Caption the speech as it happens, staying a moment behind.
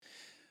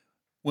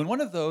When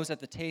one of those at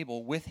the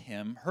table with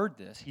him heard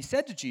this, he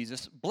said to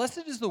Jesus,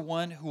 "Blessed is the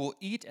one who will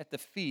eat at the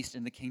feast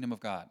in the kingdom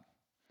of God."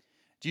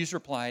 Jesus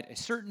replied, "A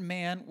certain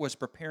man was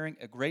preparing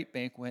a great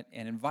banquet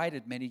and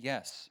invited many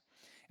guests.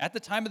 At the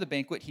time of the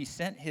banquet, he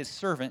sent his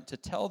servant to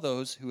tell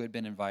those who had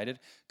been invited,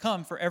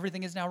 'Come, for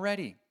everything is now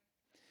ready.'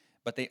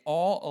 But they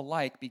all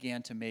alike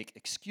began to make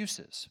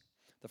excuses.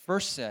 The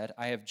first said,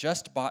 'I have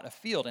just bought a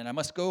field and I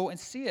must go and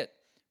see it.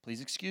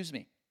 Please excuse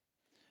me.'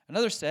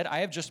 Another said, 'I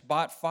have just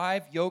bought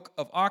 5 yoke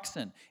of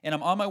oxen, and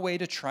I'm on my way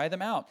to try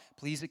them out.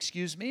 Please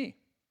excuse me.'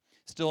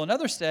 Still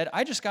another said,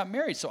 'I just got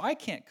married, so I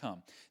can't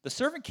come.' The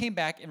servant came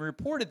back and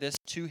reported this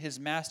to his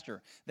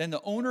master. Then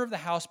the owner of the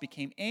house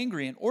became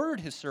angry and ordered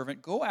his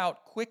servant, 'Go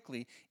out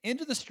quickly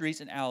into the streets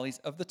and alleys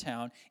of the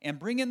town and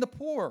bring in the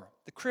poor,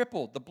 the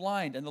crippled, the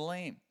blind, and the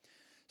lame.'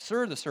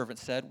 'Sir,' the servant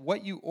said,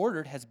 'what you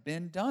ordered has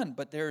been done,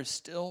 but there is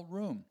still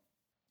room.'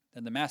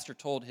 Then the master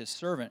told his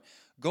servant,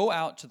 'Go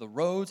out to the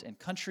roads and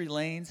country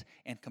lanes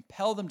and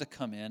compel them to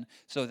come in,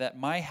 so that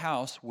my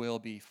house will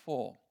be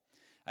full.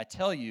 I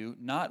tell you,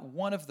 not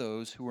one of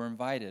those who were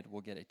invited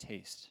will get a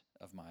taste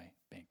of my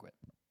banquet.'"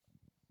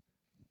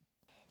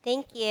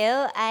 Thank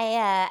you.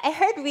 I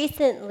heard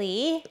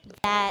recently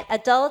that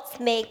adults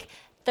make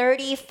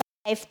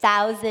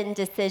 35,000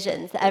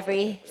 decisions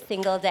every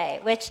single day,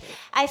 which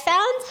I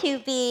found to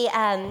be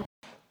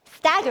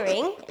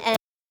staggering and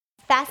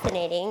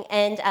fascinating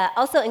and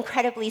also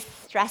incredibly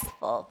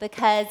stressful,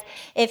 because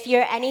if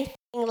you're anything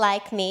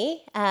like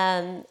me,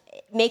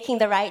 making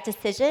the right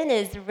decision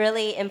is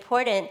really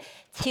important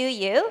to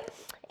you.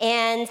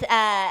 And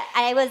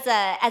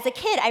as a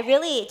kid, I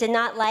really did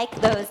not like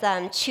those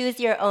choose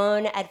your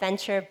own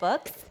adventure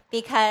books,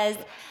 because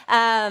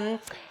I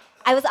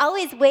was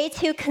always way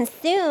too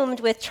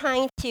consumed with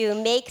trying to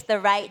make the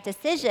right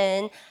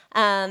decision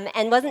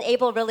and wasn't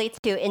able really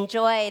to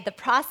enjoy the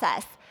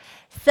process.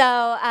 So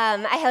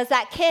I was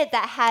that kid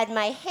that had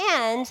my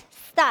hand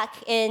stuck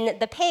in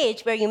the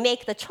page where you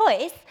make the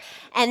choice,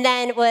 and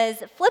then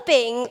was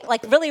flipping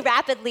like really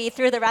rapidly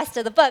through the rest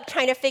of the book,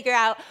 trying to figure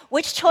out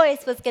which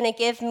choice was going to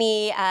give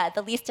me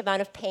the least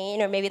amount of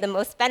pain or maybe the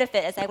most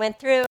benefit as I went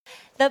through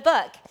the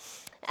book.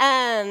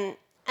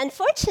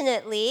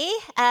 Unfortunately,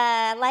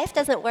 life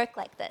doesn't work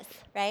like this,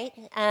 right?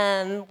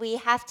 We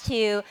have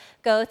to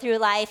go through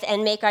life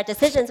and make our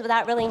decisions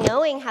without really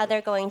knowing how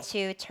they're going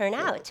to turn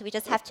out. We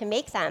just have to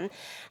make them.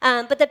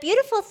 But the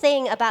beautiful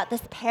thing about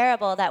this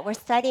parable that we're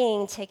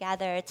studying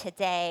together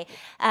today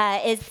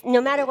is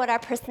no matter what our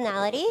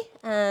personality,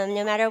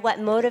 no matter what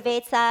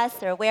motivates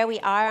us or where we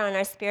are on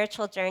our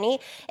spiritual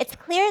journey, it's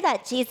clear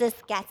that Jesus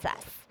gets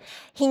us.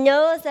 He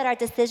knows that our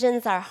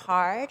decisions are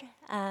hard,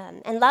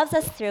 and loves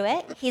us through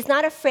it. He's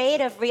not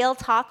afraid of real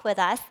talk with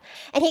us.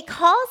 And he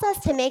calls us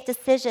to make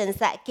decisions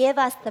that give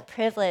us the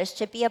privilege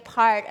to be a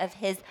part of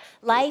his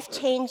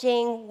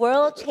life-changing,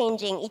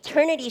 world-changing,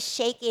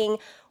 eternity-shaking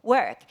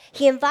work.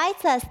 He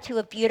invites us to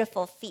a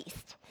beautiful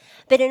feast.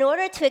 But in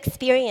order to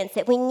experience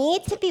it, we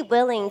need to be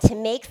willing to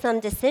make some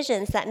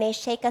decisions that may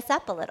shake us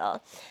up a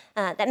little,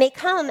 that may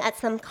come at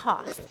some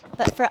cost,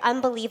 but for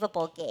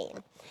unbelievable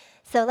gain.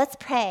 So let's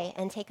pray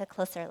and take a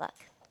closer look.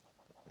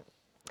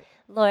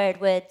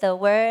 Lord, would the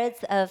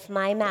words of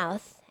my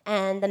mouth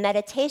and the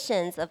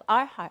meditations of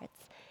our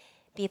hearts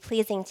be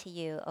pleasing to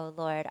you, O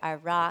Lord, our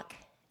rock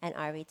and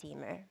our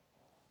Redeemer.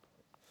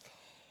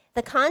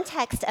 The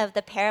context of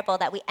the parable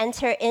that we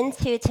enter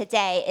into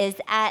today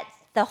is at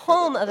the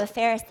home of a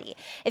Pharisee.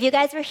 If you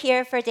guys were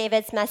here for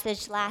David's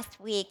message last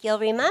week, you'll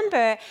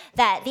remember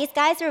that these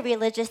guys were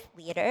religious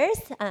leaders,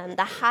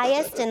 the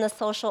highest in the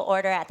social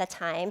order at the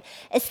time,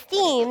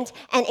 esteemed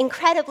and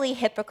incredibly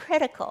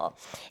hypocritical.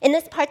 In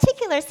this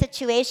particular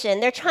situation,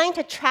 they're trying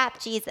to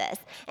trap Jesus,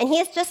 and he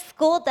has just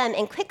schooled them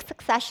in quick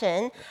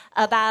succession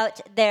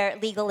about their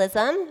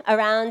legalism,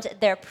 around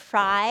their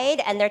pride,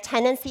 and their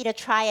tendency to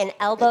try and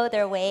elbow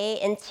their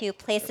way into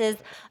places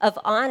of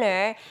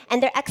honor,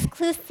 and their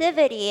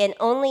exclusivity and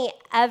only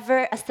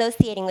ever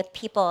associating with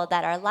people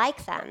that are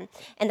like them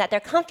and that they're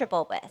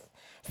comfortable with.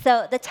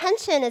 So the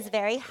tension is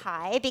very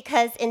high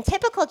because in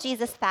typical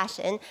Jesus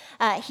fashion,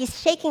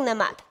 he's shaking them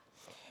up.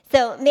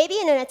 So maybe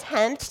in an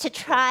attempt to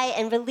try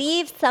and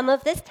relieve some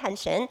of this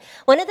tension,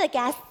 one of the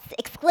guests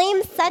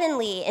exclaims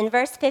suddenly in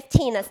verse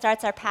 15 that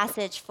starts our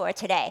passage for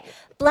today,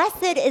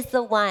 "Blessed is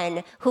the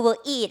one who will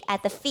eat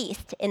at the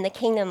feast in the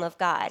kingdom of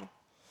God."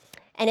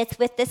 And it's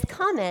with this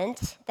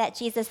comment that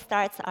Jesus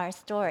starts our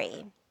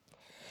story.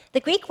 The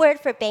Greek word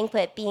for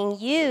banquet being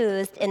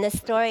used in this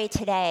story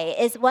today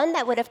is one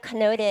that would have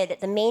connoted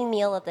the main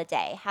meal of the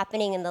day,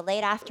 happening in the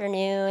late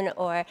afternoon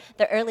or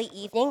the early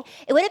evening.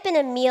 It would have been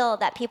a meal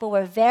that people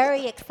were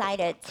very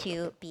excited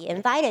to be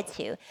invited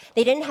to.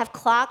 They didn't have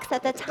clocks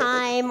at the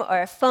time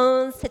or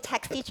phones to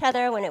text each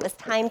other when it was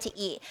time to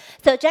eat.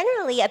 So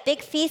generally, a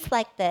big feast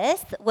like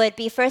this would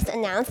be first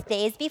announced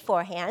days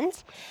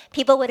beforehand.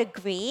 People would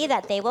agree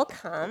that they will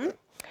come.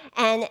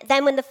 And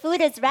then when the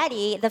food is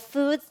ready, the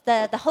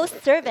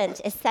host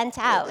servant is sent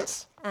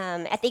out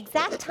at the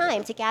exact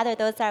time to gather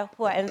those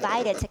who are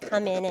invited to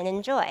come in and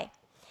enjoy.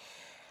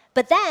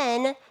 But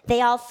then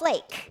they all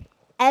flake,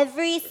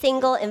 every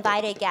single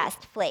invited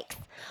guest flakes.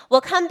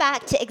 We'll come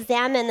back to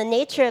examine the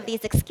nature of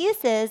these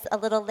excuses a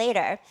little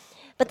later.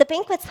 But the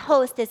banquet's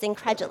host is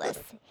incredulous.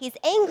 He's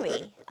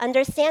angry,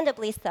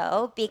 understandably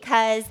so,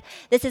 because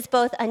this is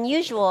both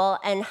unusual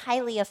and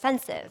highly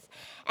offensive,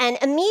 and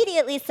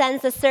immediately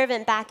sends the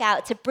servant back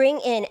out to bring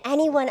in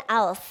anyone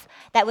else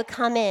that would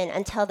come in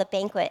until the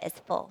banquet is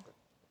full.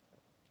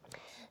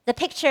 The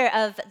picture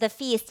of the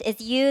feast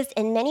is used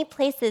in many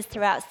places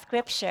throughout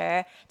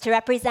Scripture to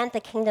represent the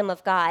kingdom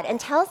of God and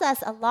tells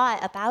us a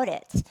lot about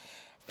it.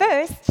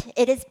 First,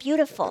 it is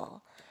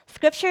beautiful.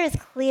 Scripture is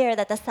clear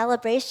that the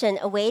celebration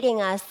awaiting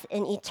us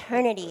in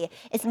eternity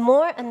is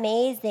more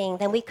amazing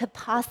than we could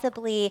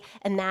possibly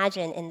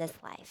imagine in this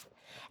life.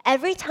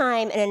 Every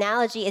time an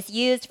analogy is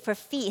used for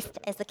feast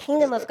as the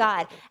kingdom of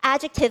God,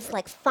 adjectives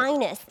like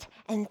finest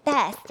and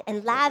best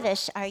and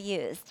lavish are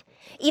used.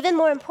 Even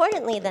more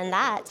importantly than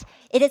that,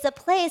 it is a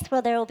place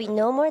where there will be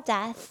no more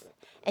death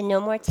and no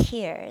more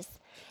tears.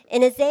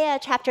 In Isaiah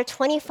chapter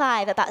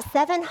 25, about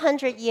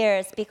 700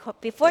 years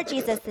before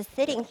Jesus is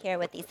sitting here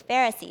with these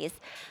Pharisees,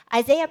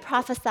 Isaiah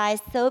prophesies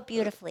so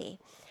beautifully.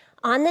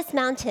 On this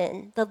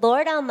mountain, the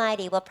Lord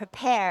Almighty will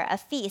prepare a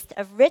feast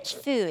of rich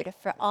food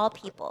for all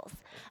peoples,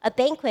 a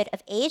banquet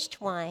of aged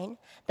wine,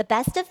 the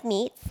best of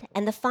meats,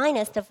 and the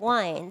finest of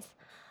wines.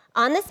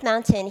 On this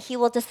mountain, he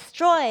will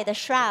destroy the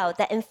shroud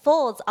that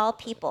enfolds all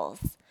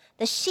peoples,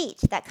 the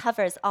sheet that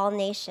covers all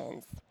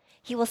nations.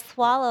 He will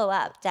swallow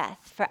up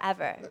death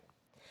forever.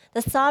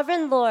 The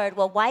sovereign Lord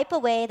will wipe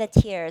away the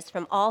tears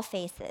from all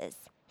faces.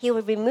 He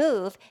will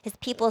remove his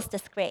people's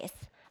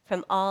disgrace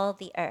from all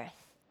the earth.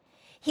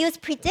 He was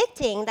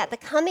predicting that the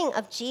coming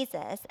of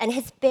Jesus and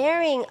his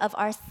bearing of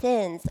our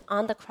sins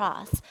on the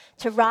cross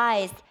to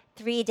rise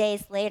 3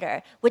 days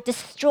later would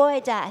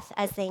destroy death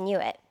as they knew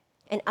it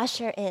and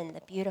usher in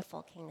the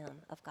beautiful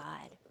kingdom of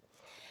God.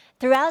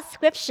 Throughout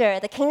Scripture,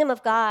 the kingdom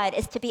of God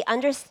is to be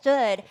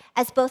understood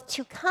as both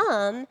to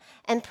come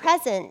and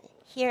present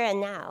here and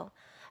now.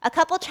 A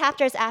couple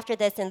chapters after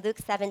this in Luke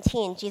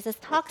 17, Jesus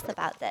talks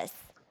about this.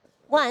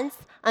 Once,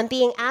 on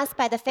being asked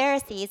by the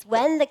Pharisees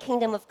when the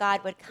kingdom of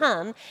God would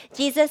come,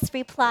 Jesus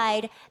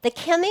replied, "The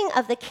coming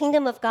of the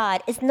kingdom of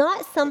God is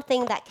not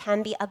something that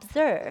can be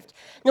observed,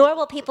 nor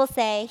will people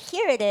say,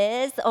 'Here it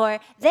is,' or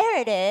 'There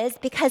it is,'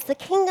 because the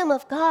kingdom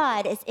of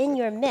God is in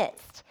your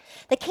midst."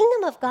 The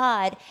kingdom of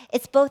God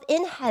is both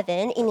in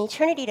heaven, in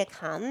eternity to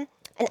come,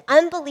 an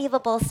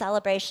unbelievable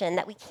celebration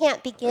that we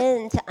can't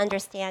begin to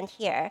understand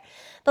here.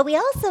 But we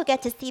also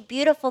get to see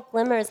beautiful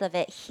glimmers of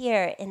it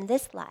here in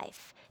this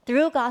life,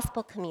 through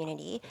gospel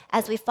community,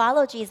 as we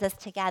follow Jesus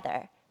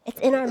together.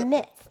 It's in our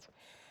midst.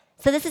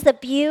 So this is a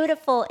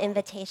beautiful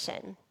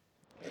invitation.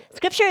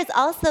 Scripture is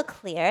also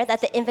clear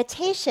that the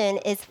invitation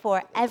is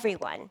for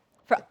everyone,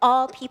 for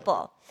all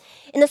people.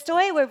 In the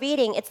story we're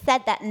reading, it's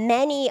said that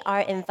many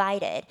are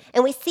invited.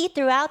 And we see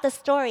throughout the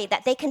story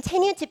that they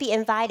continue to be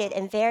invited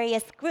in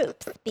various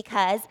groups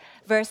because,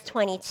 verse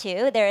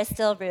 22, there is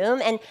still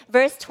room, and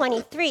verse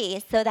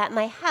 23, so that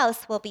my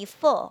house will be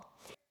full.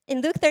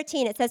 In Luke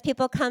 13, it says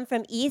people come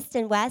from east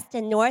and west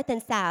and north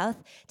and south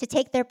to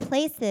take their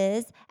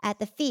places at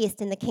the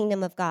feast in the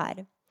kingdom of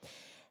God.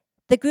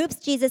 The groups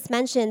Jesus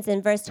mentions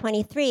in verse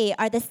 23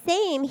 are the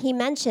same he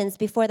mentions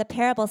before the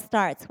parable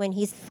starts when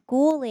he's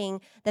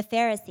schooling the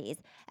Pharisees,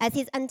 as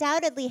he's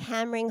undoubtedly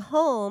hammering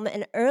home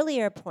an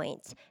earlier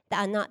point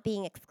on not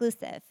being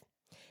exclusive.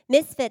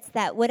 Misfits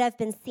that would have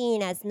been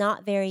seen as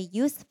not very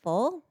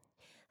useful,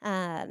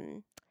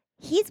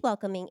 he's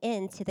welcoming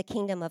into the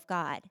kingdom of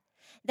God.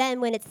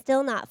 Then, when it's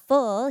still not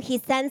full, he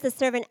sends the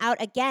servant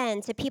out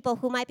again to people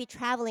who might be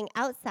traveling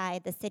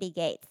outside the city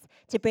gates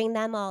to bring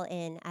them all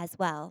in as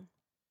well.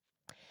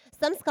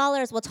 Some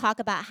scholars will talk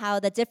about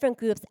how the different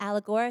groups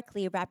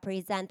allegorically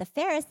represent the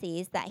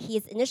Pharisees that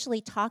he's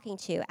initially talking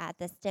to at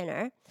this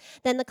dinner,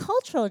 then the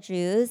cultural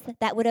Jews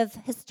that would have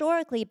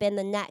historically been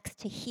the next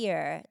to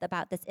hear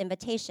about this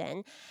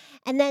invitation,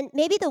 and then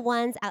maybe the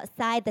ones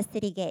outside the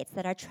city gates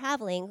that are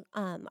traveling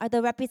are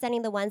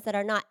representing the ones that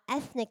are not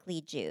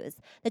ethnically Jews,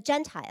 the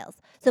Gentiles.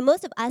 So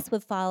most of us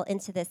would fall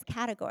into this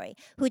category,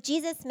 who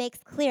Jesus makes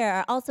clear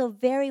are also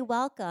very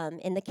welcome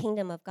in the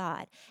kingdom of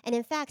God, and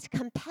in fact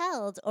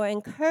compelled or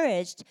encouraged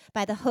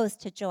by the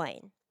host to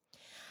join.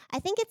 I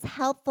think it's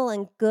helpful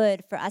and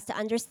good for us to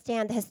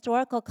understand the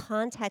historical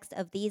context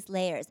of these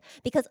layers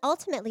because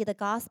ultimately the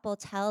gospel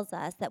tells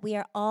us that we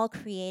are all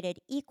created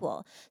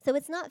equal. So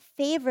it's not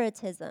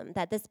favoritism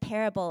that this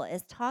parable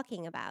is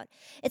talking about.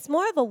 It's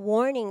more of a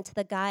warning to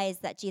the guys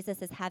that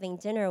Jesus is having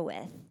dinner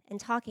with and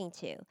talking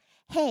to.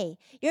 Hey,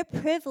 you're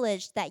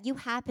privileged that you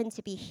happen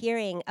to be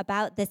hearing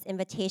about this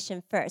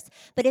invitation first.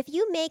 But if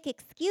you make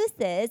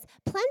excuses,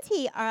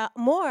 plenty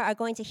more are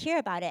going to hear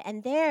about it,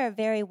 and they're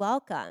very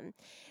welcome.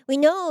 We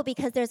know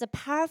because there's a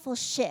powerful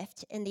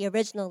shift in the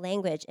original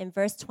language in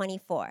verse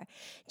 24.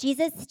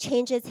 Jesus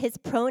changes his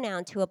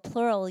pronoun to a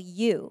plural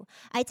you.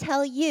 I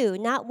tell you,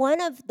 not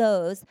one of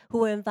those who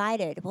were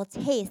invited will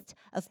taste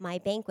of my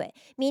banquet.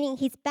 Meaning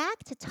he's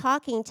back to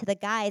talking to the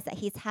guys that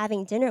he's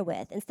having dinner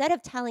with instead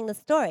of telling the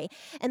story.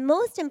 And most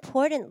most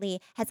importantly,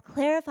 has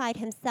clarified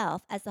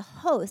himself as the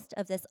host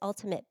of this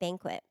ultimate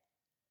banquet.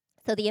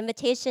 So the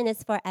invitation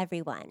is for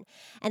everyone,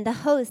 and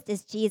the host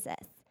is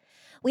Jesus.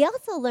 We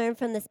also learn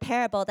from this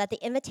parable that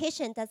the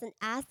invitation doesn't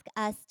ask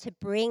us to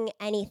bring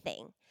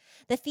anything.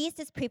 The feast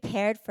is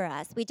prepared for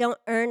us. We don't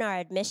earn our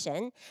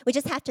admission. We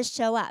just have to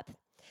show up.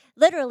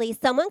 Literally,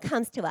 someone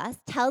comes to us,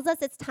 tells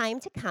us it's time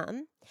to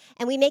come,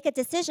 and we make a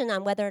decision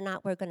on whether or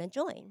not we're going to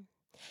join.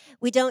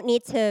 We don't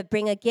need to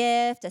bring a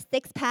gift, a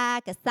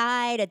six-pack, a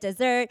side, a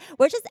dessert.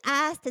 We're just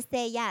asked to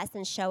say yes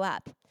and show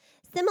up.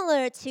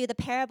 Similar to the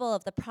parable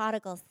of the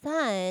prodigal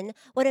son,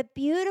 what a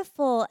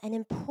beautiful and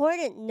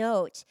important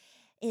note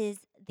is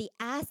the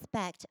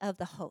aspect of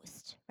the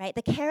host, right?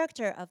 The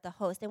character of the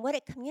host and what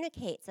it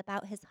communicates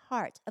about his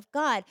heart of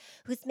God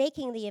who's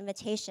making the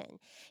invitation.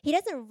 He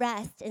doesn't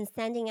rest in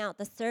sending out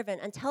the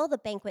servant until the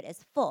banquet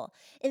is full.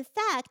 In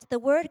fact, the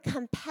word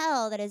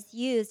compel that is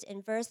used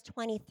in verse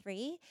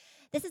 23,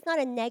 this is not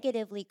a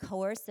negatively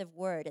coercive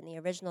word in the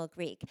original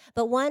Greek,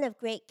 but one of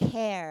great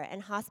care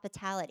and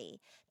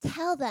hospitality.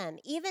 Tell them,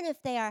 even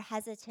if they are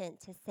hesitant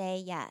to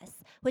say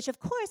yes, which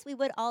of course we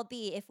would all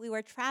be if we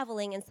were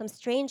traveling and some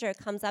stranger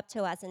comes up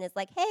to us and is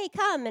like, hey,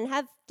 come and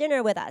have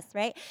dinner with us,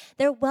 right?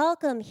 They're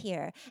welcome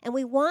here, and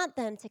we want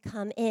them to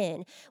come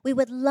in. We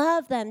would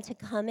love them to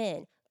come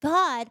in.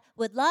 God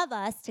would love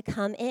us to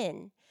come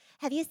in.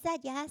 Have you said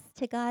yes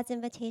to God's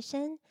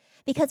invitation?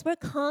 Because we're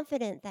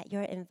confident that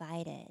you're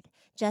invited,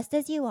 just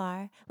as you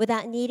are,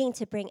 without needing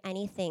to bring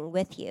anything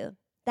with you.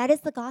 That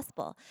is the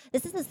gospel.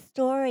 This is a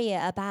story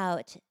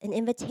about an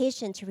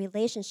invitation to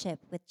relationship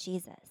with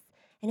Jesus,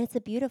 and it's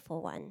a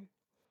beautiful one.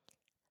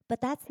 But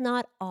that's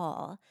not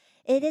all.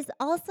 It is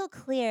also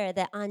clear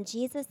that on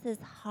Jesus'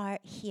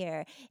 heart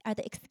here are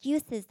the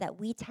excuses that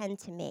we tend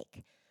to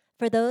make.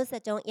 For those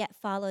that don't yet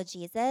follow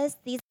Jesus,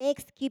 these may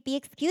be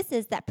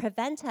excuses that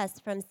prevent us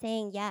from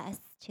saying yes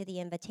to the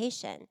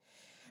invitation.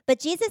 But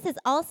Jesus is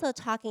also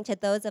talking to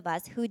those of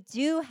us who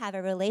do have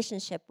a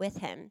relationship with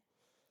him.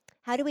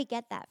 How do we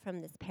get that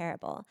from this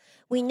parable?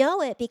 We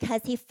know it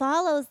because he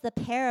follows the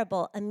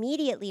parable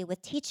immediately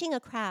with teaching a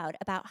crowd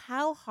about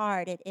how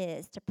hard it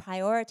is to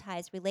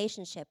prioritize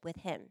relationship with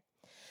him,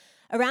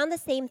 around the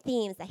same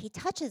themes that he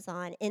touches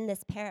on in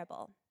this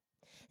parable.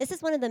 This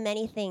is one of the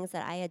many things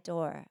that I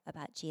adore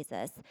about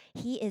Jesus.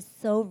 He is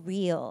so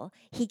real.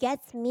 He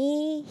gets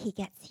me, he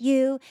gets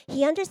you.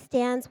 He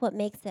understands what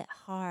makes it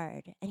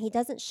hard, and he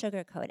doesn't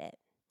sugarcoat it.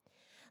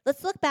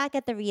 Let's look back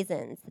at the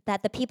reasons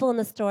that the people in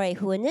the story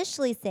who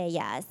initially say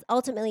yes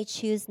ultimately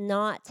choose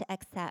not to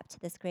accept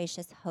this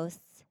gracious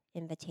host's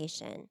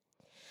invitation.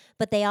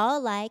 But they all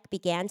alike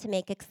began to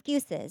make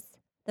excuses.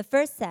 The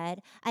first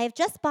said, I have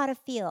just bought a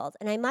field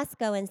and I must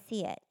go and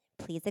see it.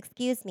 Please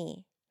excuse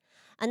me.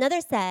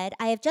 Another said,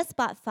 I have just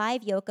bought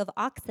 5 yoke of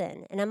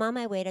oxen and I'm on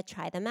my way to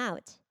try them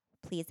out.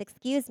 Please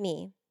excuse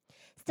me.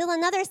 Still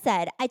another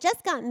said, I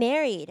just got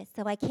married,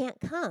 so I can't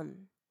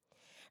come.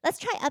 Let's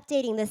try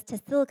updating this to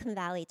Silicon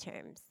Valley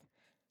terms.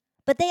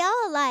 But they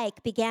all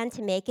alike began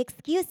to make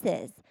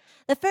excuses.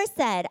 The first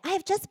said, I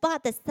have just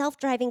bought this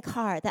self-driving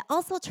car that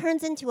also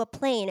turns into a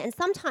plane and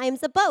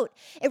sometimes a boat.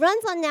 It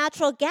runs on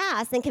natural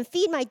gas and can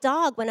feed my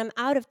dog when I'm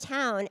out of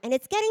town, and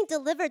it's getting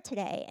delivered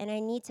today, and I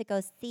need to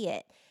go see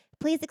it.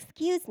 Please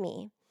excuse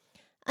me.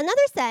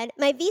 Another said,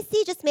 my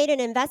VC just made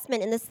an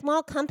investment in this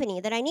small company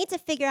that I need to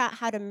figure out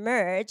how to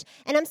merge,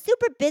 and I'm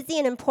super busy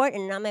and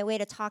important on my way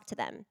to talk to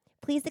them.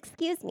 Please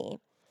excuse me.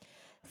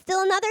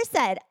 Still another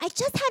said, I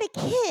just had a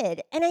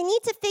kid, and I need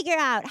to figure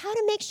out how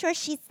to make sure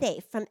she's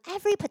safe from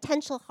every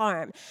potential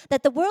harm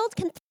that the world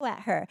can throw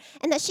at her,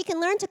 and that she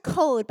can learn to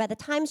code by the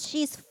time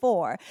she's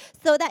 4,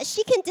 so that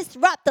she can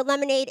disrupt the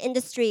lemonade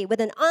industry with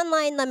an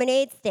online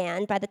lemonade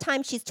stand by the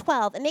time she's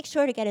 12 and make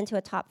sure to get into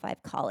a top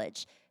 5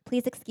 college.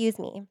 Please excuse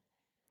me.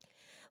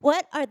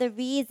 What are the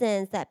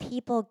reasons that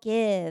people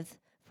give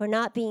for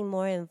not being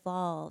more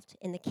involved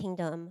in the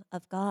kingdom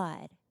of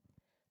God?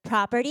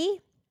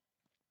 Property,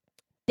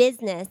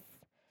 business,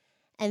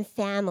 and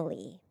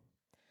family.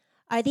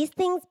 Are these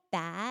things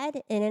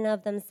bad in and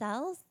of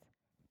themselves?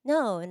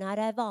 No, not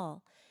at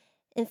all.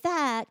 In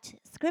fact,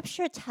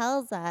 Scripture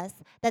tells us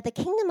that the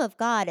kingdom of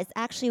God is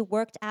actually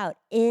worked out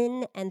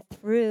in and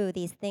through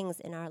these things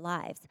in our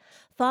lives.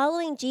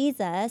 Following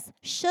Jesus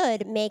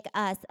should make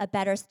us a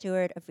better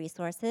steward of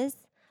resources,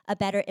 a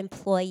better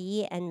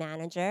employee and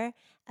manager,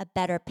 a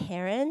better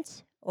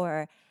parent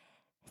or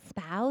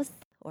spouse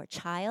or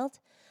child.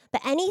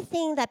 But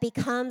anything that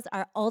becomes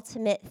our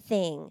ultimate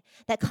thing,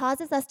 that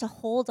causes us to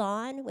hold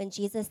on when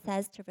Jesus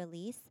says to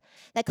release,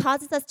 that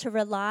causes us to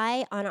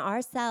rely on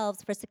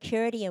ourselves for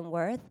security and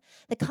worth,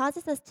 that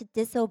causes us to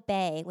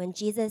disobey when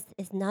Jesus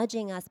is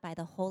nudging us by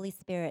the Holy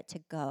Spirit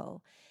to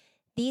go,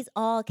 these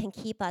all can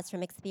keep us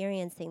from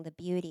experiencing the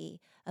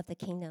beauty of the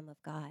kingdom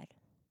of God.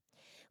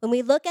 When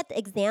we look at the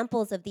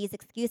examples of these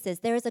excuses,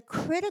 there is a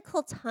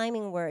critical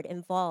timing word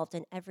involved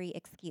in every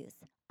excuse.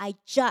 I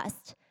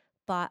just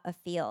bought a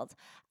field.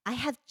 I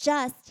have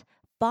just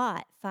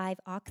bought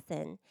 5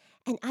 oxen,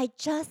 and I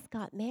just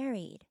got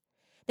married.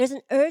 There's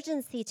an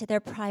urgency to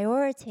their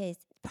priorities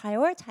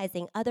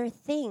prioritizing other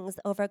things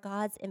over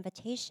God's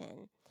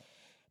invitation.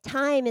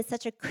 Time is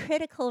such a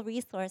critical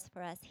resource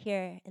for us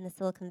here in the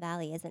Silicon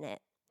Valley, isn't it?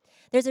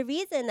 There's a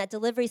reason that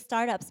delivery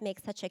startups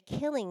make such a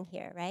killing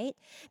here, right?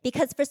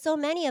 Because for so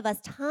many of us,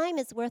 time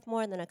is worth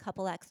more than a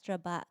couple extra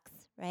bucks,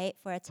 right,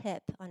 for a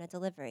tip on a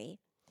delivery.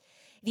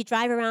 If you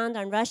drive around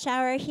on rush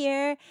hour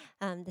here,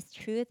 this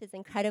truth is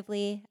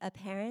incredibly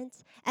apparent.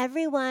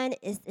 Everyone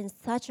is in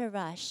such a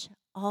rush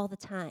all the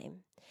time.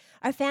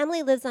 Our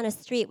family lives on a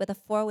street with a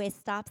 4-way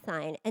stop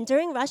sign, and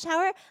during rush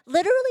hour,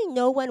 literally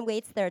no one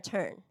waits their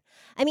turn.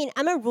 I mean,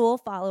 I'm a rule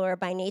follower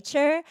by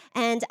nature,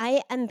 and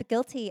I am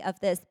guilty of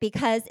this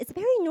because it's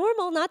very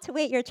normal not to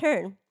wait your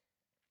turn.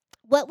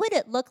 What would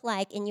it look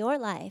like in your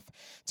life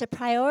to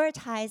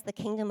prioritize the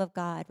kingdom of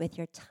God with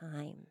your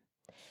time?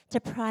 To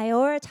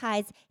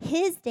prioritize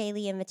His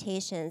daily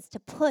invitations to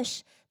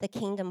push the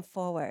kingdom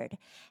forward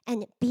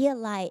and be a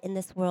light in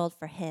this world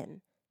for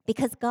Him?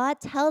 Because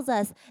God tells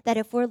us that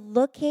if we're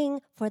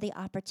looking for the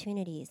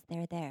opportunities,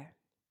 they're there.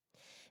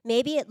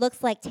 Maybe it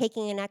looks like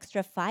taking an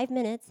extra 5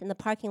 minutes in the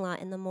parking lot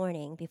in the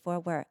morning before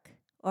work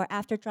or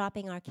after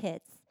dropping our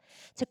kids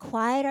to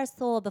quiet our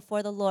soul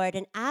before the Lord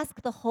and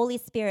ask the Holy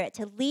Spirit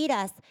to lead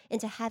us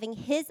into having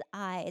His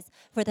eyes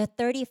for the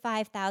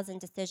 35,000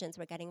 decisions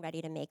we're getting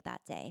ready to make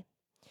that day.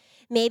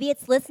 Maybe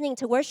it's listening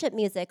to worship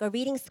music or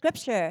reading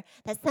scripture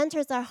that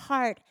centers our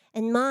heart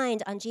and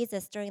mind on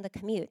Jesus during the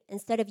commute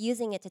instead of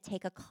using it to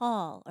take a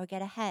call or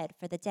get ahead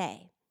for the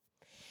day.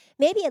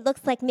 Maybe it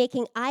looks like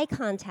making eye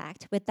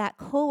contact with that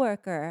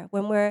coworker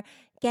when we're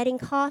getting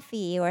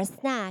coffee or a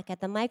snack at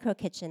the micro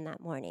kitchen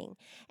that morning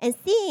and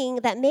seeing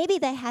that maybe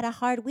they had a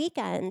hard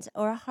weekend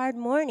or a hard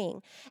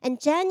morning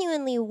and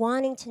genuinely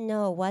wanting to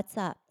know what's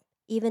up,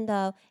 even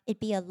though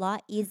it'd be a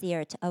lot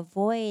easier to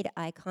avoid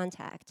eye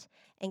contact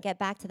and get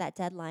back to that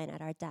deadline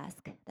at our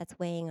desk that's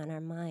weighing on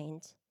our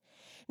mind.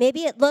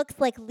 Maybe it looks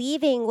like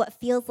leaving what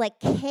feels like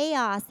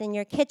chaos in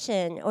your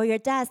kitchen or your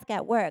desk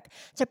at work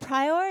to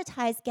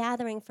prioritize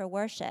gathering for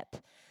worship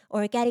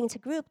or getting to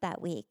group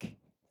that week,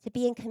 to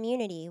be in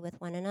community with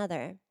one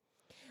another.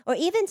 Or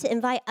even to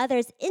invite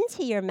others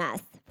into your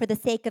mess for the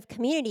sake of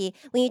community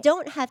when you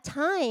don't have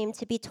time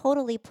to be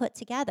totally put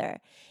together,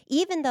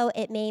 even though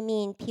it may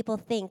mean people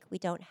think we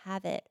don't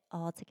have it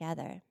all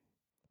together.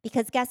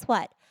 Because guess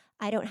what?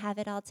 I don't have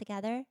it all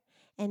together,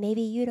 and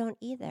maybe you don't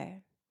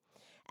either.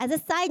 As a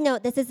side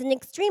note, this is an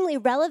extremely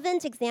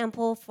relevant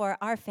example for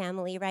our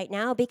family right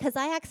now because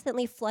I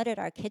accidentally flooded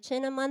our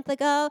kitchen a month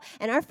ago,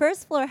 and our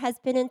first floor has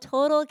been in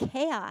total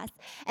chaos.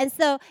 And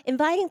so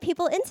inviting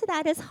people into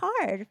that is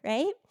hard,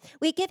 right?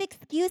 We give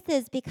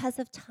excuses because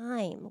of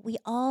time. We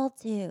all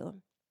do.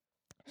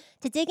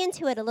 To dig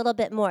into it a little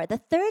bit more, the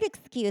third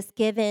excuse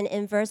given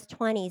in verse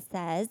 20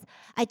 says,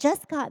 I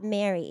just got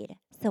married,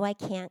 so I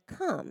can't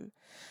come.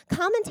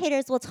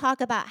 Commentators will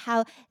talk about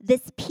how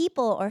this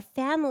people or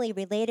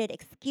family-related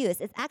excuse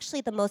is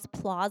actually the most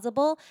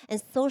plausible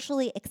and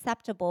socially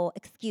acceptable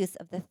excuse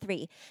of the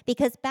three.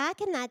 Because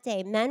back in that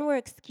day, men were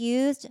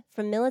excused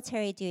from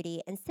military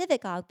duty and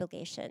civic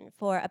obligation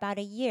for about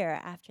a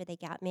year after they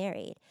got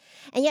married.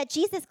 And yet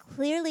Jesus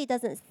clearly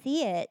doesn't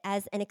see it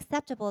as an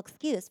acceptable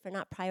excuse for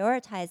not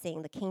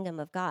prioritizing the kingdom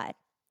of God.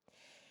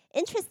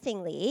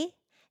 Interestingly,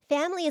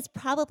 family is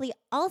probably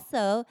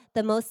also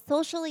the most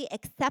socially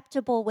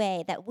acceptable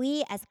way that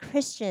we as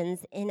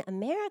Christians in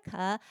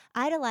America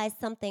idolize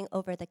something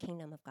over the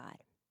kingdom of God,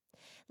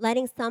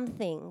 letting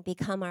something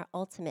become our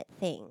ultimate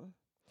thing.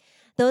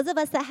 Those of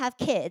us that have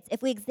kids,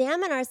 if we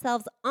examine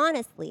ourselves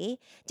honestly,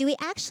 do we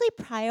actually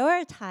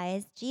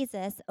prioritize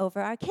Jesus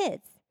over our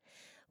kids?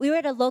 We were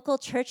at a local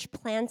church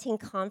planting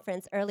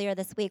conference earlier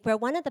this week where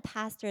one of the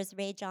pastors,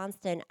 Ray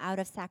Johnston, out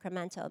of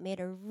Sacramento, made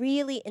a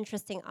really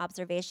interesting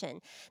observation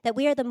that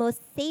we are the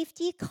most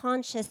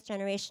safety-conscious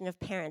generation of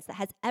parents that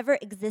has ever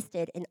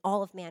existed in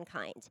all of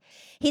mankind.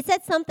 He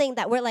said something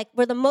that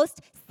we're the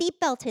most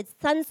seatbelted,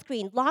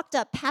 sunscreened, locked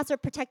up,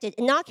 password-protected,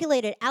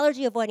 inoculated,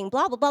 allergy-avoiding,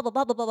 blah, blah, blah, blah,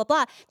 blah, blah, blah,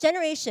 blah,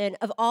 generation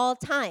of all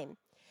time.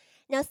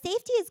 Now,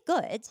 safety is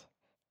good.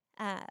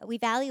 We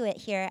value it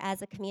here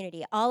as a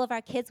community. All of our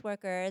kids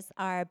workers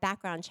are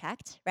background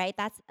checked, right?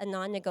 That's a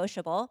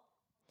non-negotiable.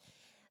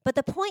 But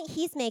the point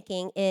he's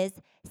making is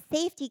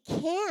safety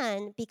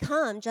can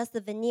become just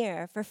a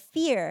veneer for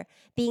fear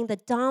being the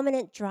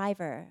dominant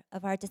driver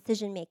of our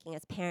decision-making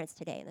as parents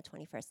today in the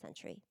 21st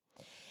century.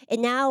 It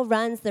now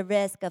runs the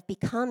risk of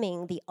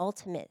becoming the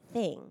ultimate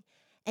thing.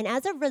 And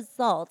as a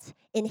result,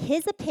 in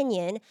his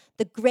opinion,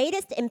 the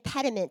greatest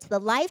impediment to the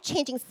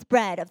life-changing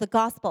spread of the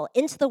gospel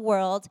into the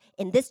world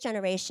in this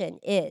generation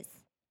is,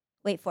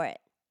 wait for it,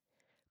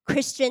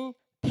 Christian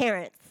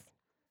parents.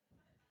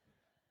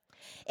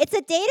 It's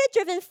a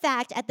data-driven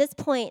fact at this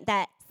point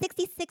that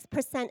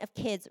 66% of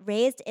kids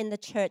raised in the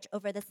church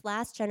over this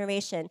last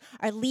generation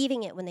are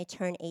leaving it when they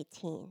turn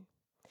 18.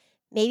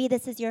 Maybe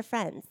this is your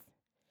friends.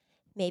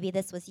 Maybe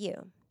this was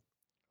you.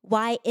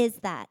 Why is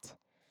that?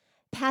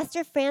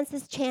 Pastor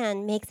Francis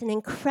Chan makes an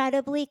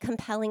incredibly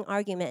compelling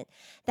argument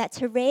that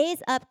to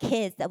raise up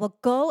kids that will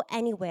go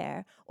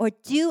anywhere or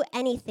do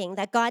anything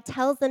that God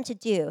tells them to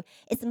do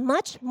is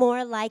much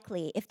more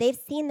likely if they've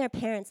seen their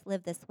parents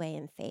live this way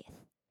in faith,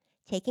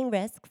 taking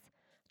risks,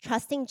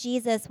 trusting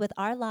Jesus with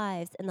our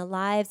lives and the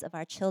lives of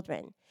our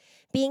children,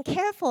 being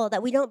careful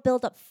that we don't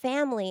build up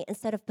family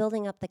instead of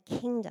building up the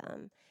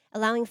kingdom,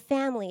 allowing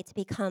family to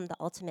become the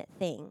ultimate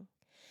thing.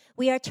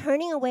 We are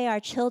turning away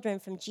our children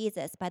from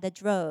Jesus by the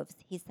droves,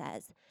 he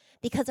says,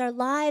 because our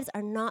lives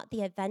are not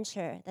the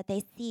adventure that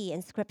they see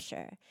in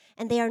Scripture,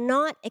 and they are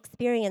not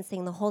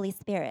experiencing the Holy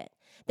Spirit.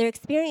 They're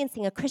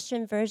experiencing a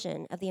Christian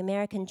version of the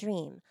American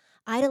dream,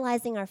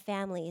 idolizing our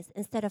families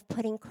instead of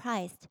putting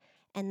Christ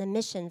and the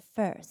mission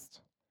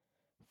first.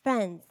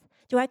 Friends,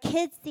 do our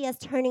kids see us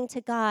turning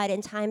to God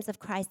in times of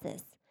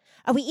crisis?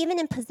 Are we even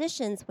in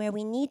positions where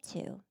we need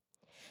to?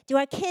 Do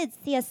our kids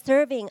see us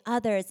serving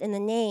others in the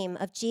name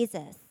of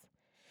Jesus?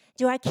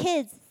 Do our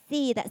kids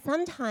see that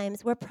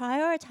sometimes we're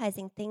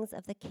prioritizing things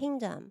of the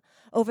kingdom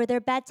over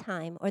their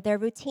bedtime or their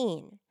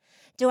routine?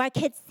 Do our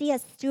kids see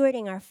us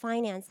stewarding our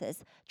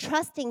finances,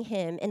 trusting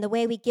Him in the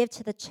way we give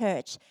to the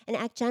church, and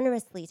act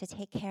generously to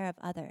take care of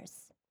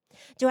others?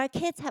 Do our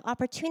kids have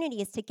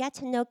opportunities to get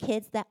to know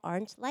kids that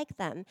aren't like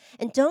them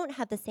and don't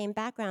have the same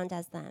background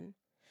as them?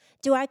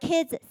 Do our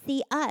kids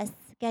see us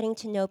getting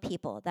to know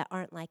people that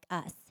aren't like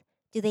us?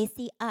 Do they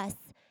see us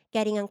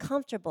getting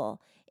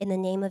uncomfortable in the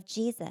name of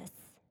Jesus?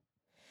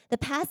 The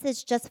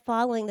passage just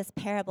following this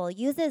parable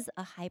uses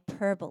a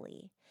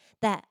hyperbole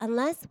that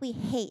unless we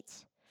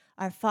hate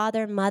our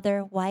father,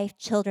 mother, wife,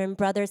 children,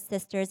 brothers,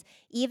 sisters,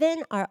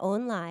 even our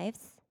own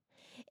lives,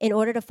 in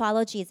order to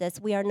follow Jesus,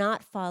 we are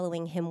not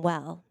following Him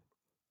well.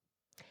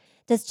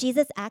 Does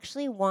Jesus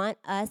actually want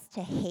us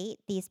to hate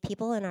these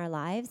people in our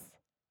lives?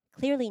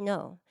 Clearly,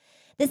 no.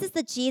 This is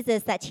the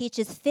Jesus that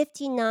teaches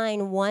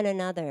 59 one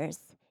another's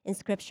in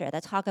Scripture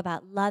that talk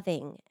about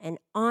loving and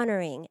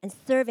honoring and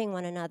serving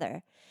one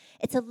another.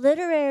 It's a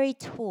literary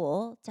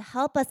tool to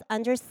help us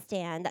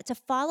understand that to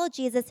follow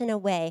Jesus in a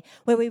way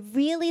where we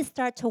really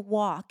start to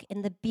walk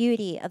in the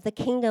beauty of the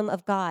kingdom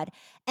of God,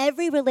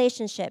 every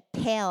relationship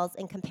pales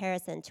in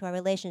comparison to our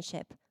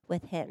relationship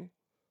with Him.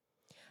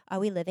 Are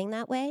we living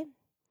that way?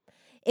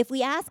 If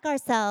we ask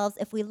ourselves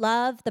if we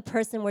love the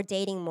person we're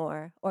dating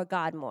more or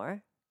God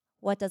more,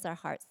 what does our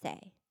heart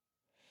say?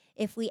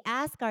 If we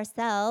ask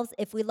ourselves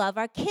if we love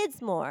our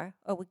kids more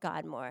or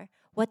God more,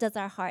 what does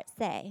our heart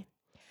say?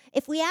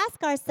 If we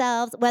ask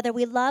ourselves whether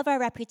we love our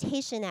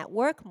reputation at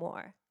work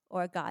more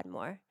or God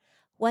more,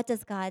 what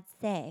does God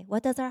say?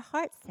 What does our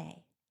heart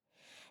say?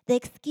 The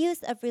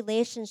excuse of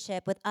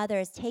relationship with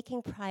others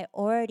taking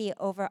priority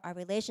over our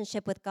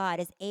relationship with God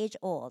is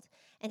age-old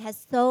and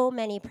has so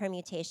many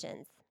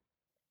permutations.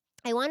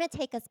 I want to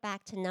take us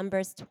back to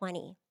Numbers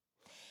 20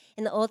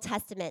 in the Old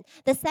Testament.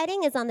 The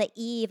setting is on the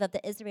eve of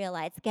the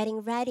Israelites getting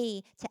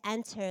ready to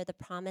enter the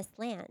promised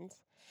land.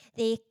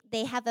 They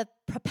have a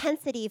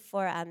propensity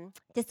for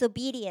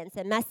disobedience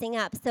and messing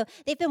up. So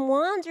they've been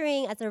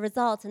wandering as a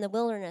result in the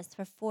wilderness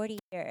for 40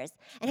 years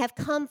and have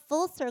come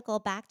full circle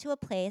back to a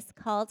place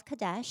called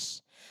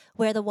Kadesh,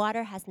 where the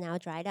water has now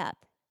dried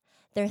up.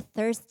 They're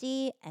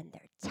thirsty and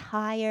they're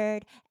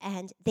tired,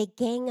 and they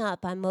gang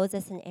up on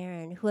Moses and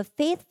Aaron, who have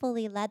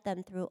faithfully led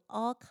them through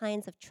all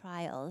kinds of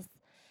trials,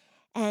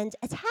 and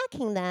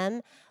attacking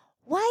them.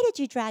 Why did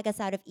you drag us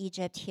out of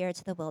Egypt here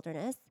to the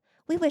wilderness?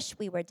 We wish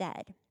we were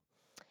dead.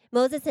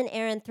 Moses and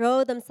Aaron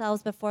throw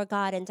themselves before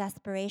God in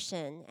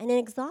desperation and in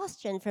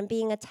exhaustion from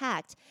being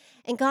attacked,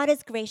 and God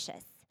is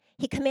gracious.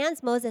 He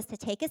commands Moses to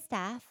take his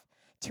staff,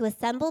 to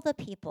assemble the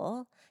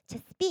people, to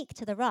speak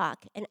to the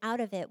rock, and out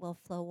of it will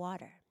flow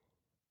water.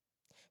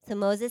 So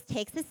Moses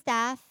takes his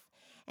staff,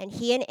 and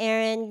he and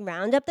Aaron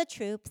round up the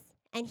troops,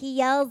 and he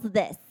yells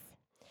this: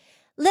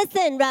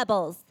 "Listen,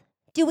 rebels,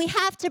 do we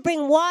have to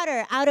bring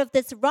water out of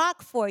this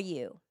rock for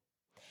you?"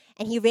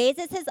 And he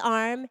raises his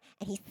arm,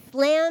 and he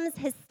slams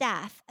his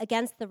staff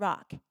against the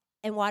rock,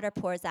 and water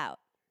pours out.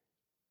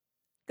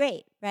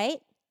 Great, right?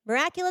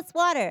 Miraculous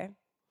water.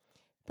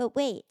 But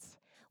wait,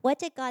 what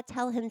did God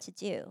tell him to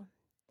do?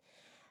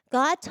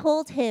 God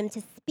told him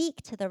to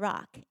speak to the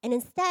rock, and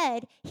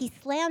instead, he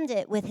slammed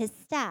it with his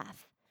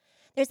staff.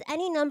 There's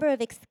any number of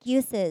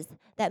excuses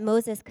that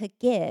Moses could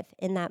give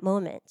in that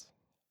moment.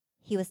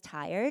 He was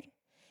tired.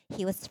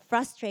 He was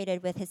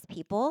frustrated with his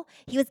people.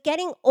 He was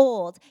getting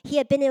old. He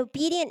had been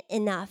obedient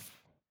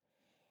enough.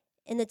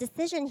 In the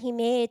decision he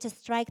made to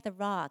strike the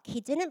rock,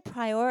 he didn't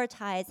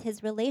prioritize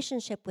his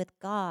relationship with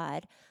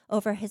God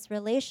over his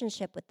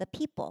relationship with the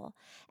people.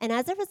 And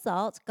as a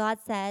result, God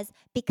says,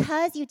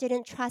 because you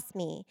didn't trust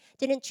me,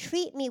 didn't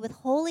treat me with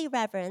holy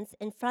reverence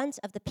in front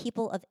of the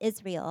people of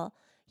Israel,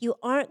 you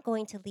aren't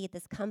going to lead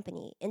this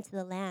company into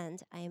the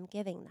land I am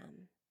giving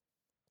them.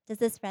 Does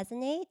this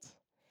resonate?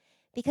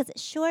 Because it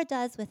sure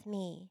does with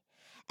me.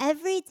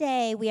 Every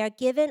day we are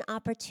given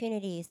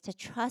opportunities to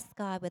trust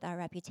God with our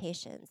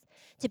reputations,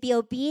 to be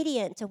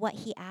obedient to what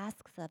He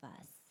asks of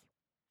us,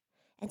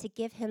 and to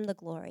give Him the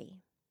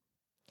glory.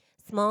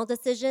 Small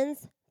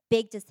decisions,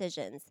 big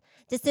decisions,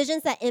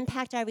 decisions that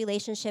impact our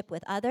relationship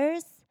with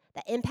others,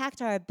 that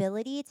impact our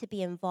ability to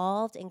be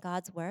involved in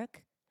God's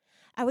work?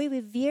 Are we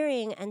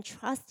revering and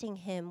trusting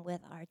Him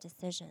with our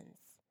decisions?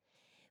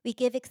 We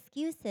give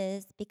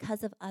excuses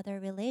because of other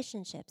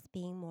relationships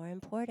being more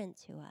important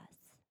to us.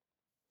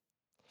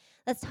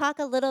 Let's talk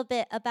a little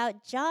bit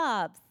about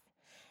jobs.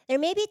 There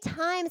may be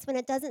times when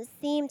it doesn't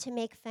seem to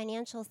make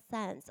financial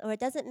sense, or it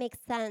doesn't make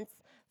sense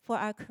for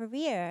our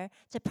career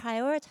to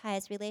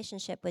prioritize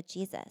relationship with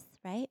Jesus,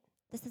 right?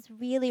 This is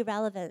really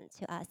relevant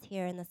to us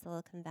here in the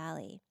Silicon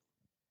Valley.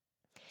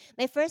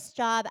 My first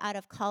job out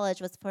of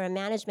college was for a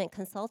management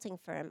consulting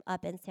firm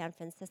up in San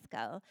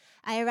Francisco.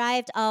 I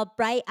arrived all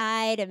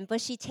bright-eyed and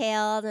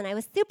bushy-tailed, and I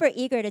was super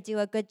eager to do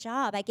a good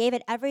job. I gave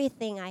it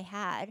everything I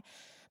had.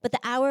 But the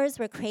hours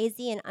were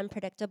crazy and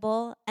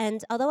unpredictable,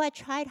 and although I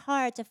tried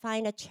hard to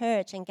find a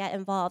church and get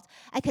involved,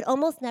 I could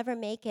almost never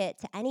make it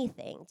to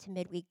anything, to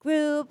midweek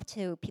group,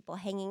 to people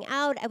hanging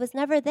out. I was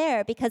never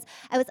there because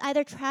I was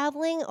either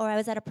traveling or I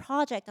was at a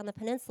project on the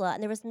peninsula,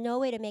 and there was no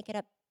way to make it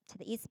up to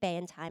the East Bay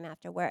in time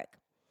after work.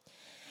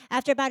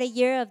 After about a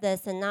year of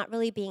this and not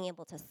really being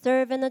able to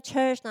serve in the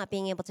church, not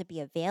being able to be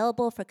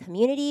available for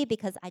community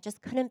because I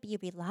just couldn't be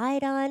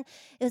relied on,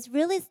 it was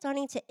really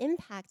starting to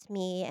impact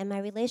me and my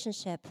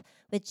relationship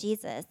with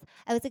Jesus.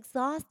 I was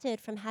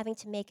exhausted from having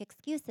to make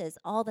excuses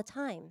all the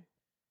time.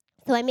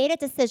 So I made a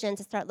decision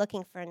to start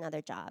looking for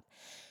another job.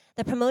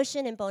 The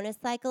promotion and bonus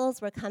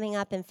cycles were coming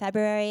up in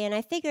February, and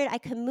I figured I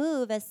could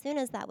move as soon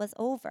as that was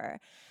over.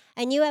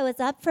 I knew I was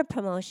up for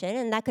promotion,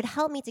 and that could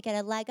help me to get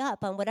a leg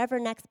up on whatever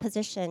next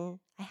position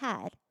I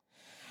had.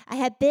 I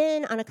had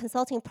been on a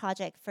consulting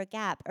project for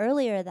Gap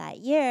earlier that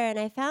year, and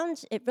I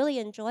found it really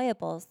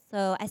enjoyable,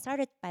 so I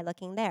started by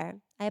looking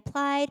there. I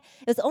applied.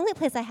 It was the only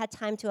place I had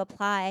time to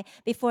apply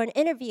before an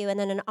interview, and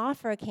then an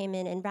offer came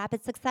in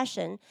rapid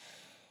succession.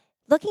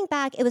 Looking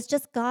back, it was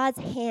just God's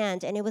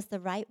hand, and it was the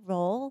right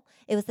role.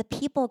 It was the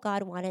people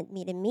God wanted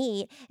me to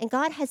meet, and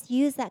God has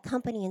used that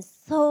company in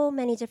so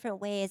many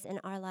different ways in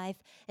our life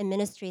and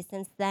ministry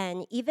since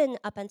then, even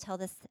up until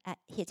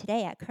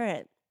today at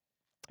Current.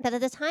 But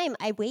at the time,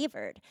 I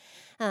wavered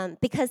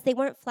because they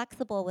weren't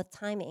flexible with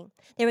timing.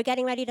 They were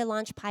getting ready to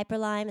launch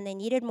Piperlime, and they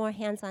needed more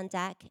hands on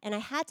deck, and I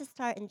had to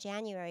start in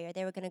January, or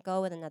they were going to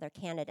go with another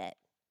candidate.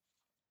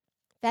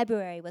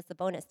 February was the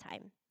bonus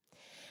time.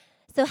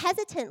 So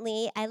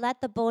hesitantly, I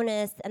let the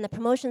bonus and the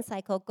promotion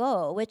cycle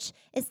go, which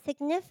is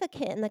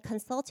significant in the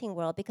consulting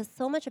world because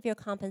so much of your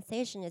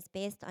compensation is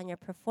based on your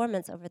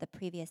performance over the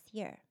previous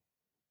year.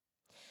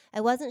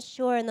 I wasn't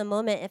sure in the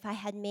moment if I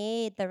had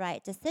made the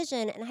right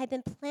decision, and I had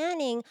been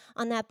planning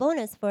on that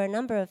bonus for a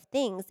number of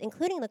things,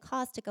 including the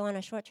cost to go on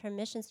a short-term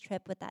missions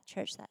trip with that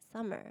church that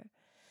summer.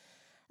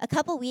 A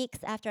couple weeks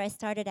after I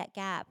started at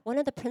Gap, one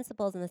of the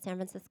principals in the San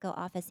Francisco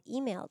office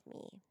emailed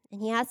me, and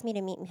he asked me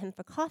to meet him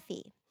for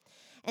coffee.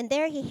 And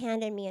there he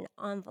handed me an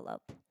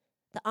envelope.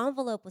 The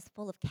envelope was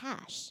full of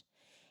cash.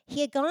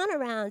 He had gone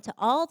around to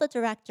all the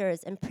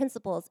directors and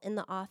principals in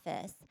the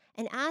office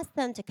and asked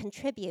them to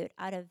contribute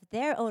out of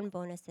their own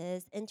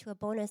bonuses into a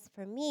bonus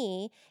for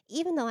me,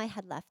 even though I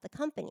had left the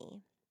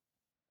company.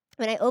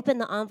 When I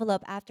opened the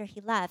envelope after he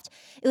left,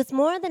 it was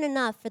more than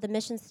enough for the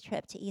missions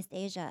trip to East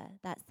Asia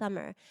that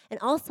summer, and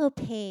also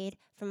paid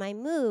for my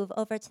move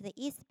over to the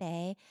East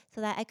Bay so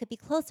that I could be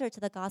closer to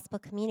the gospel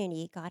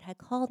community God had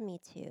called me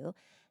to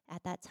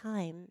at that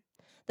time.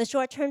 The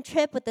short-term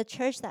trip with the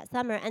church that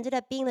summer ended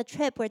up being the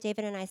trip where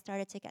David and I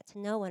started to get to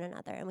know one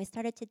another, and we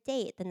started to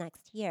date the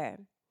next year.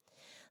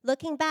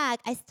 Looking back,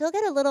 I still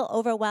get a little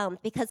overwhelmed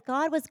because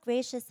God was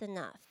gracious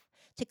enough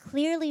to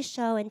clearly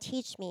show and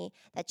teach me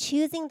that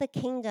choosing the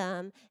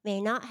kingdom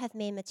may not have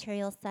made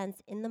material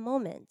sense in the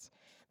moment,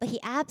 but He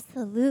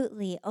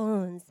absolutely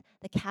owns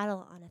the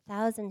cattle on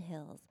 1,000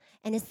 hills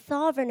and is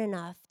sovereign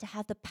enough to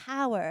have the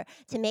power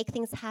to make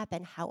things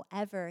happen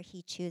however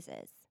He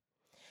chooses.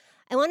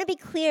 I want to be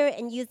clear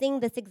in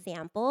using this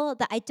example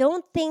that I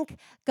don't think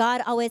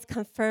God always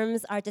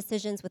confirms our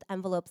decisions with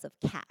envelopes of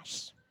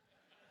cash.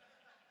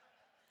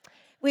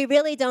 We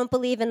really don't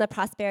believe in the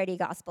prosperity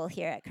gospel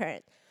here at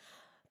Current.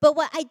 But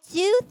what I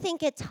do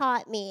think it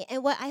taught me,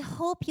 and what I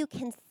hope you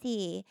can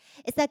see,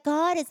 is that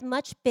God is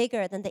much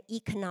bigger than the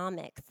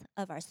economics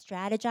of our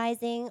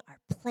strategizing, our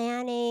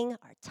planning,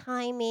 our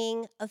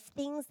timing, of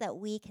things that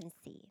we can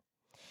see.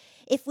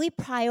 If we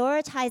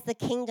prioritize the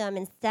kingdom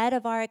instead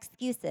of our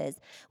excuses,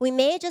 we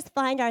may just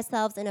find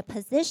ourselves in a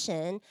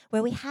position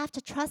where we have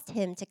to trust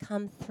Him to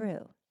come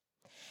through.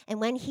 And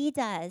when He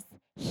does,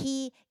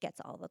 He gets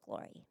all the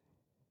glory.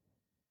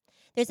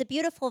 There's a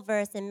beautiful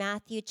verse in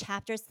Matthew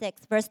chapter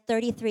 6, verse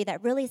 33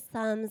 that really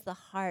sums the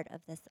heart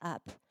of this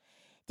up.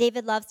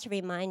 David loves to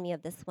remind me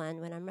of this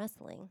one when I'm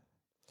wrestling.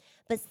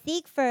 But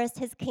seek first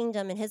His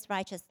kingdom and His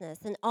righteousness,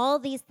 and all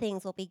these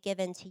things will be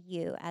given to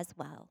you as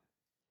well.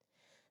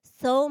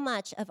 So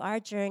much of our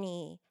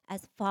journey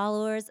as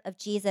followers of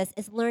Jesus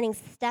is learning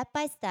step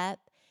by step,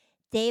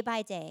 day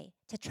by day,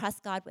 to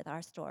trust God with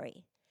our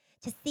story,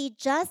 to see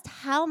just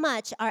how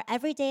much our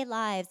everyday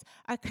lives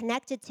are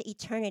connected to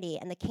eternity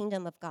and the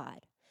kingdom of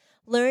God.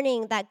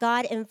 learning that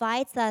God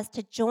invites us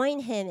to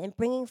join him in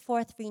bringing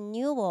forth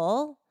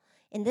renewal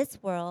in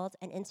this world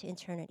and into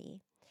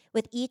eternity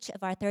with each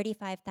of our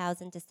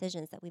 35,000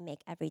 decisions that we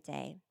make every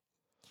day.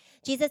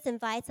 Jesus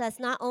invites us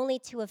not only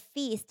to a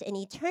feast in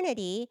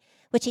eternity,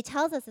 which he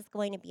tells us is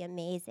going to be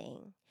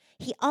amazing,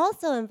 he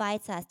also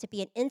invites us to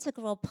be an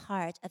integral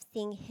part of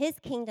seeing his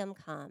kingdom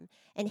come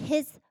and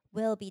his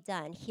will be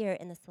done here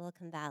in the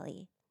Silicon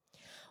Valley.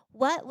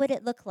 What would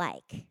it look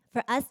like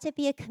for us to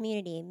be a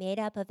community made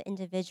up of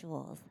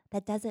individuals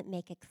that doesn't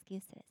make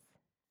excuses,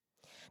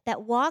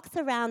 that walks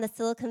around the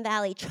Silicon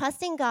Valley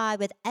trusting God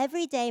with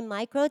everyday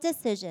micro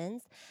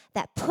decisions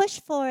that push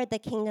forward the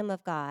kingdom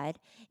of God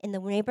in the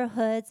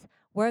neighborhoods,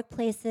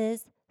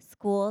 workplaces,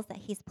 schools that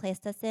he's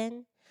placed us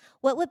in?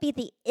 What would be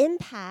the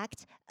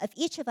impact if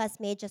each of us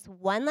made just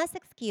one less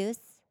excuse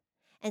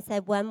and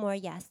said one more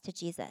yes to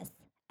Jesus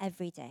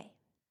every day?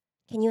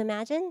 Can you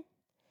imagine?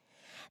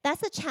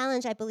 That's a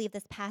challenge I believe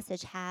this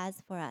passage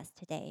has for us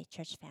today,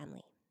 church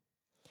family.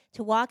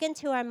 To walk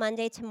into our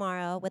Monday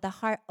tomorrow with a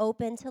heart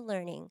open to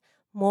learning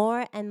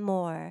more and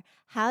more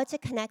how to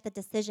connect the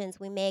decisions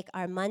we make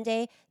our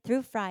Monday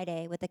through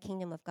Friday with the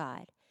kingdom of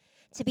God.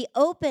 To be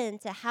open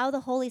to how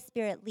the Holy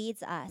Spirit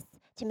leads us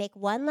to make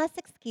one less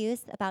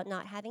excuse about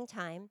not having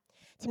time,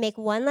 to make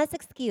one less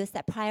excuse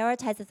that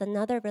prioritizes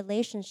another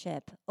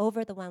relationship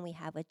over the one we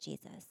have with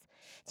Jesus,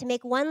 to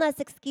make one less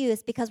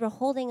excuse because we're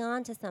holding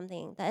on to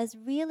something that is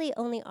really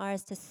only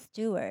ours to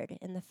steward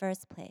in the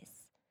first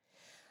place.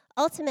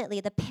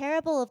 Ultimately, the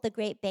parable of the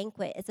great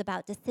banquet is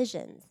about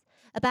decisions,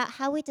 about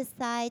how we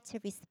decide to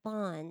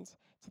respond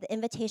to the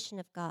invitation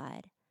of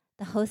God,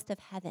 the host of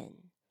heaven,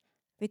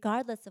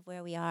 regardless of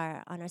where we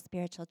are on our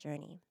spiritual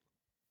journey.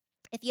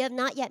 If you have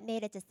not yet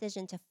made a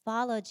decision to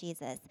follow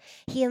Jesus,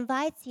 he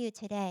invites you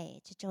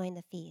today to join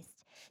the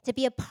feast, to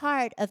be a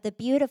part of the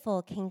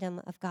beautiful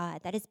kingdom of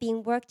God that is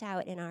being worked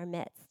out in our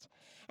midst,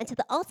 and to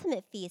the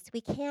ultimate feast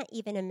we can't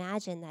even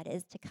imagine that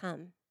is to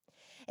come.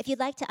 If you'd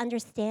like to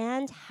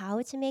understand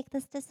how to make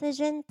this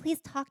decision, please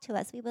talk to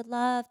us. We would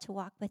love to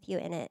walk with you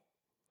in it.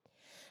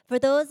 For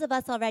those of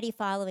us already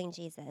following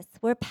Jesus,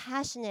 we're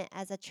passionate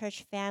as a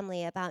church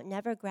family about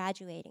never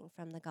graduating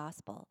from the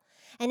gospel.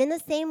 And in the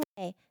same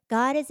way,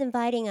 God is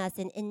inviting us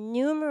in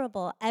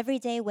innumerable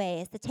everyday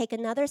ways to take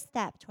another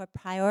step toward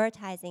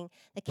prioritizing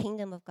the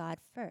kingdom of God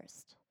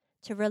first,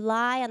 to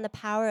rely on the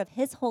power of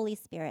his Holy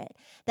Spirit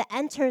that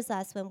enters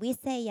us when we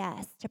say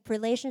yes to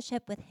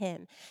relationship with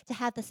him, to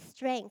have the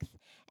strength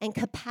and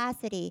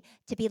capacity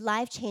to be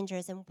life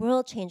changers and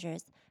world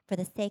changers for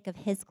the sake of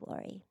his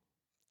glory.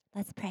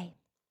 Let's pray.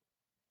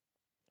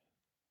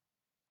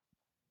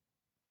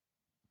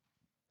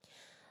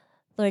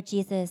 Lord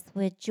Jesus,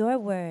 would your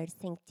word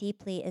sink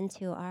deeply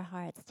into our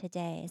hearts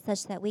today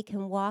such that we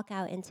can walk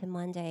out into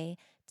Monday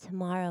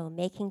tomorrow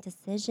making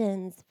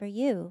decisions for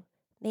you,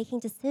 making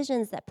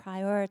decisions that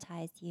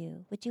prioritize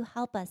you. Would you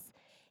help us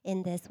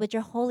in this? Would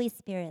your Holy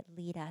Spirit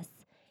lead us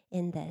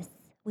in this?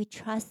 We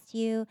trust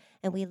you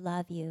and we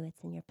love you.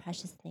 It's in your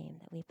precious name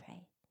that we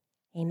pray.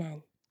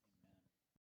 Amen.